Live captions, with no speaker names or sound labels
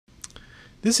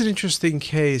This is an interesting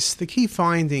case. The key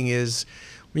finding is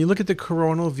when you look at the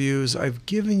coronal views, I've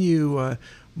given you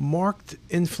marked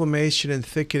inflammation and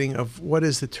thickening of what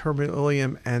is the terminal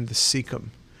ileum and the cecum.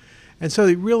 And so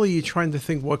really you're trying to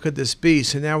think, what could this be?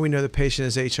 So now we know the patient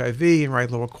has HIV and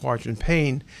right lower quadrant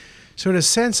pain. So in a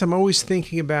sense, I'm always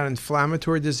thinking about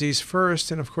inflammatory disease first,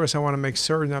 and of course I want to make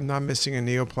certain I'm not missing a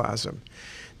neoplasm.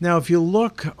 Now if you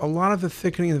look, a lot of the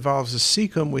thickening involves the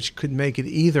cecum, which could make it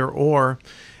either or,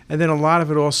 and then a lot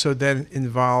of it also then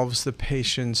involves the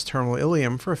patient's terminal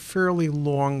ileum for a fairly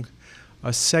long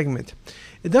segment.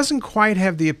 It doesn't quite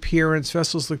have the appearance,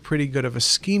 vessels look pretty good, of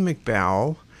ischemic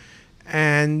bowel,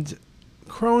 and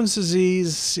Crohn's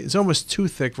disease is almost too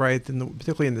thick, right,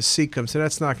 particularly in the cecum, so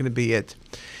that's not going to be it.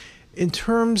 In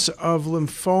terms of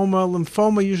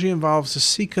lymphoma usually involves the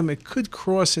cecum. It could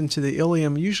cross into the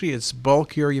ileum. Usually it's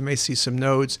bulkier. You may see some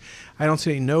nodes. I don't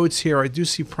see any nodes here. I do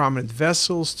see prominent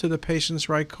vessels to the patient's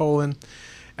right colon.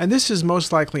 And this is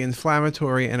most likely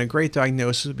inflammatory, and a great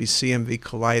diagnosis would be CMV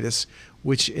colitis,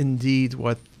 which indeed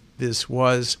what this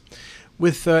was.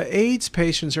 With AIDS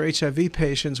patients or HIV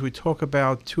patients, we talk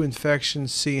about two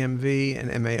infections, CMV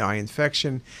and MAI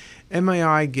infection.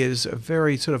 MAI gives a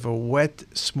very sort of a wet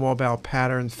small bowel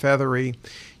pattern, feathery,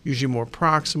 usually more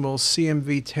proximal.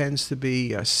 CMV tends to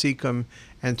be cecum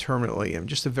and terminal ileum.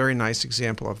 Just a very nice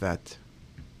example of that.